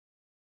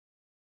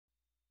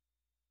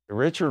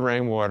Richard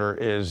Rainwater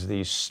is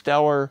the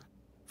stellar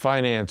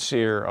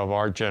financier of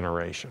our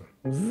generation.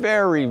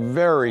 Very,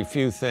 very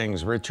few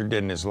things Richard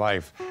did in his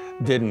life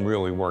didn't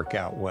really work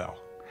out well.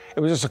 It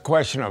was just a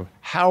question of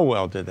how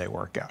well did they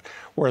work out.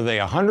 Were they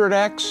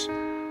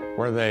 100X?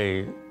 Were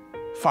they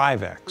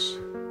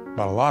 5X?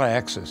 But a lot of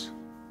X's.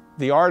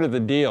 The art of the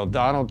deal,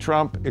 Donald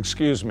Trump,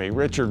 excuse me,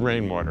 Richard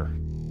Rainwater.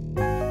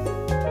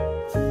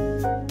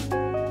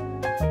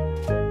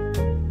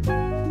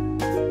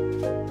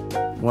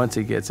 Once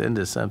he gets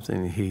into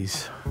something,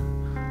 he's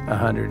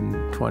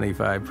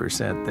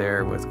 125%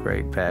 there with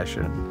great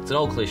passion. It's an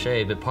old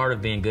cliche, but part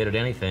of being good at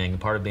anything,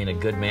 part of being a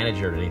good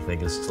manager at anything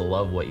is to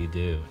love what you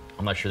do.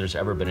 I'm not sure there's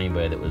ever been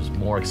anybody that was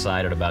more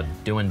excited about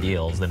doing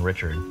deals than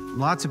Richard.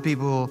 Lots of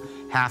people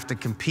have to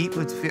compete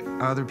with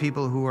other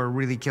people who are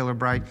really killer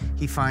bright.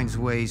 He finds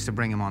ways to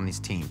bring them on his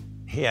team.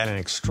 He had an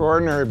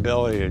extraordinary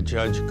ability to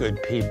judge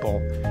good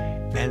people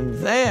and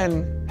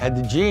then had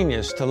the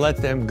genius to let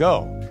them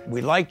go.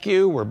 We like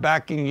you, we're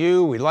backing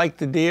you, we like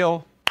the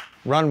deal,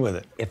 run with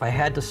it. If I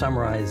had to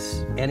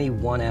summarize any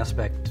one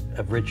aspect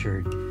of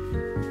Richard,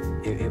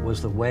 it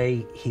was the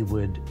way he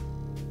would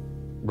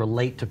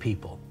relate to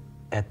people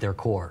at their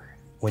core.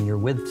 When you're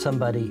with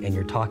somebody and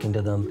you're talking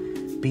to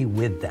them, be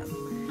with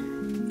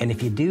them. And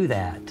if you do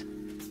that,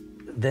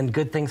 then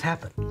good things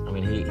happen. I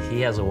mean,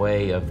 he has a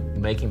way of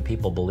making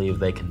people believe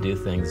they can do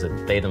things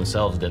that they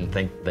themselves didn't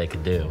think they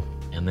could do.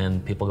 And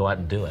then people go out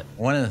and do it.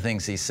 One of the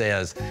things he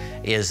says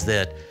is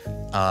that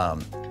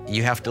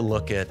you have to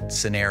look at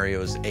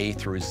scenarios A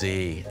through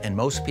Z, and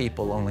most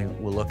people only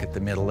will look at the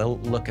middle. They'll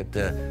look at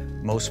the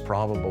most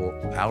probable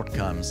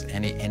outcomes,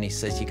 and he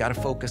says you got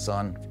to focus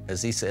on,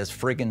 as he says,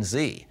 friggin'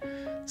 Z.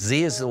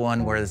 Z is the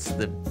one where it's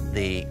the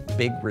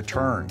big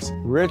returns.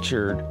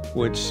 Richard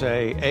would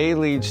say A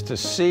leads to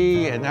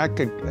C, and that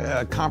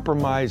could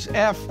compromise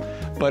F,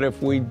 but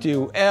if we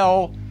do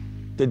L,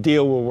 the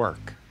deal will work.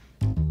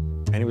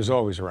 And he was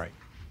always right.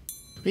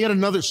 He had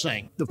another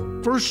saying: the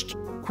first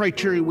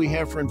criteria we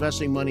have for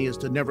investing money is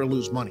to never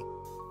lose money.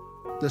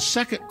 The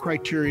second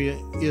criteria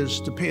is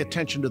to pay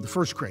attention to the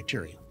first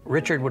criteria.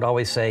 Richard would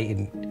always say,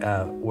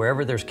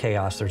 wherever there's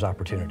chaos, there's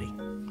opportunity.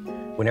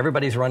 When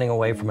everybody's running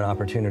away from an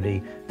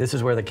opportunity, this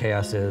is where the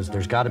chaos is.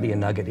 There's got to be a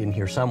nugget in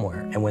here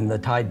somewhere. And when the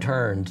tide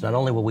turns, not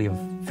only will we have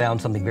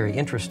found something very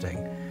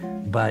interesting,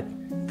 but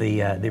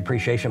the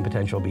appreciation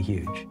potential will be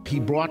huge. He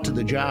brought to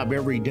the job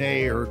every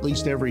day, or at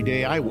least every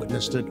day I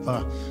witnessed it,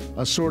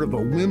 a sort of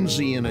a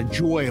whimsy and a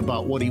joy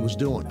about what he was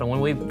doing. But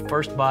when we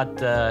first bought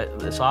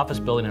this office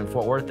building in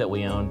Fort Worth that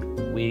we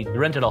owned, we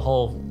rented a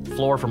whole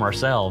floor from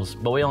ourselves,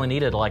 but we only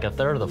needed like a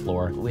third of the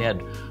floor. We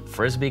had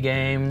Frisbee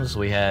games,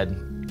 we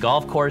had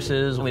golf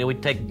courses,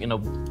 we'd take,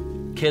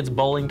 kids'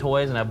 bowling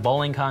toys and have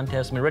bowling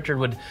contests. I mean, Richard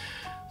would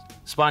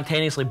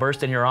spontaneously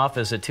burst in your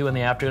office at 2 in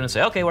the afternoon and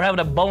say, okay, we're having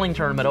a bowling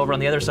tournament over on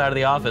the other side of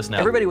the office now.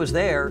 Everybody was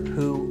there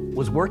who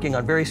was working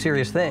on very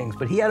serious things,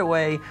 but he had a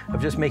way of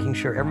just making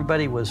sure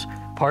everybody was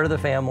part of the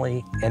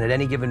family and at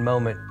any given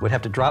moment would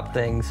have to drop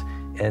things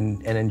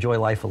and enjoy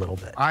life a little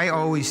bit. I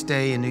always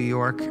stay in New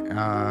York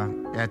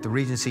at the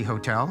Regency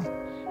Hotel,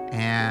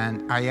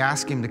 and I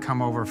ask him to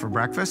come over for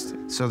breakfast.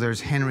 So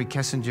there's Henry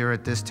Kissinger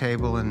at this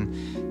table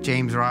and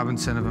James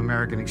Robinson of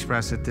American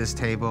Express at this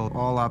table,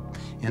 all up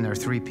in their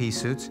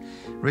three-piece suits.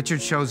 Richard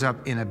shows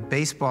up in a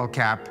baseball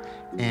cap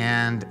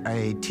and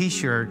a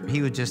t-shirt.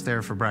 He was just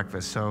there for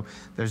breakfast. So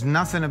there's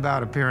nothing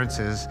about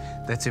appearances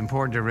that's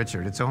important to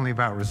Richard. It's only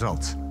about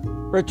results.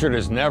 Richard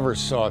has never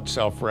sought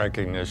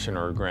self-recognition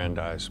or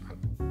aggrandizement.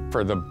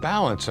 For the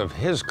balance of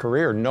his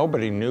career,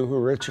 nobody knew who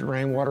Richard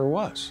Rainwater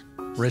was.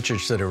 Richard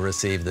should have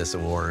received this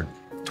award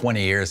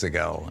 20 years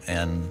ago,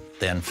 and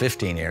then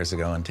 15 years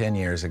ago, and 10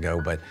 years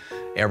ago, but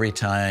every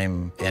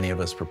time any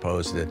of us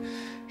proposed it,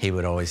 he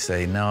would always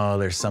say, no,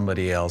 there's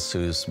somebody else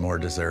who's more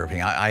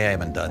deserving. I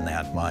haven't done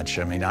that much.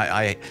 I mean,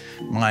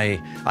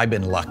 I've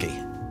been lucky.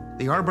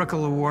 The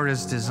Arbuckle Award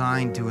is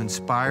designed to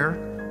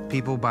inspire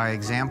people by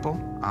example,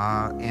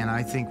 and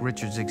I think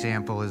Richard's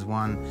example is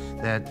one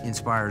that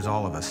inspires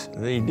all of us.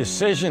 The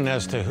decision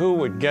as to who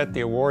would get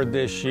the award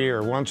this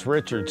year, once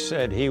Richard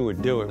said he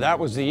would do it, that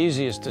was the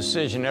easiest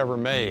decision ever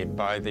made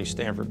by the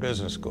Stanford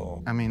Business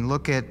School. I mean,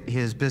 look at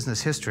his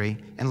business history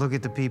and look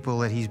at the people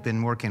that he's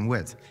been working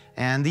with.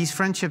 And these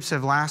friendships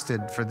have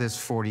lasted for this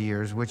 40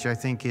 years, which I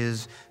think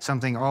is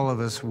something all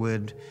of us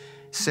would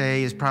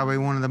say is probably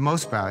one of the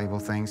most valuable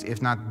things,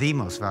 if not the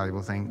most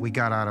valuable thing, we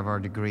got out of our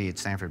degree at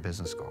Stanford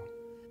Business School.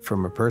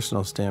 From a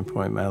personal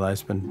standpoint, my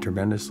life's been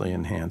tremendously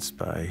enhanced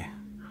by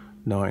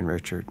knowing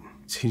Richard.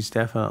 He's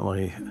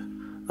definitely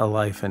a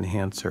life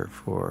enhancer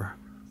for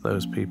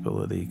those people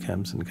that he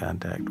comes in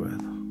contact with.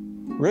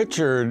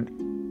 Richard,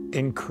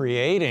 in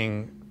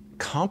creating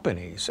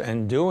companies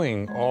and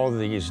doing all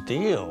these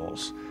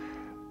deals,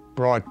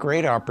 brought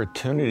great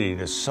opportunity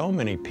to so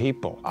many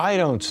people. I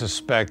don't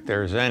suspect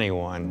there's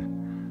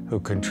anyone who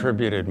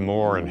contributed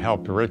more and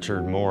helped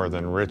Richard more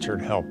than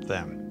Richard helped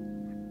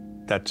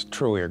them. That's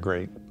truly a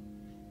great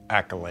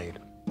accolade.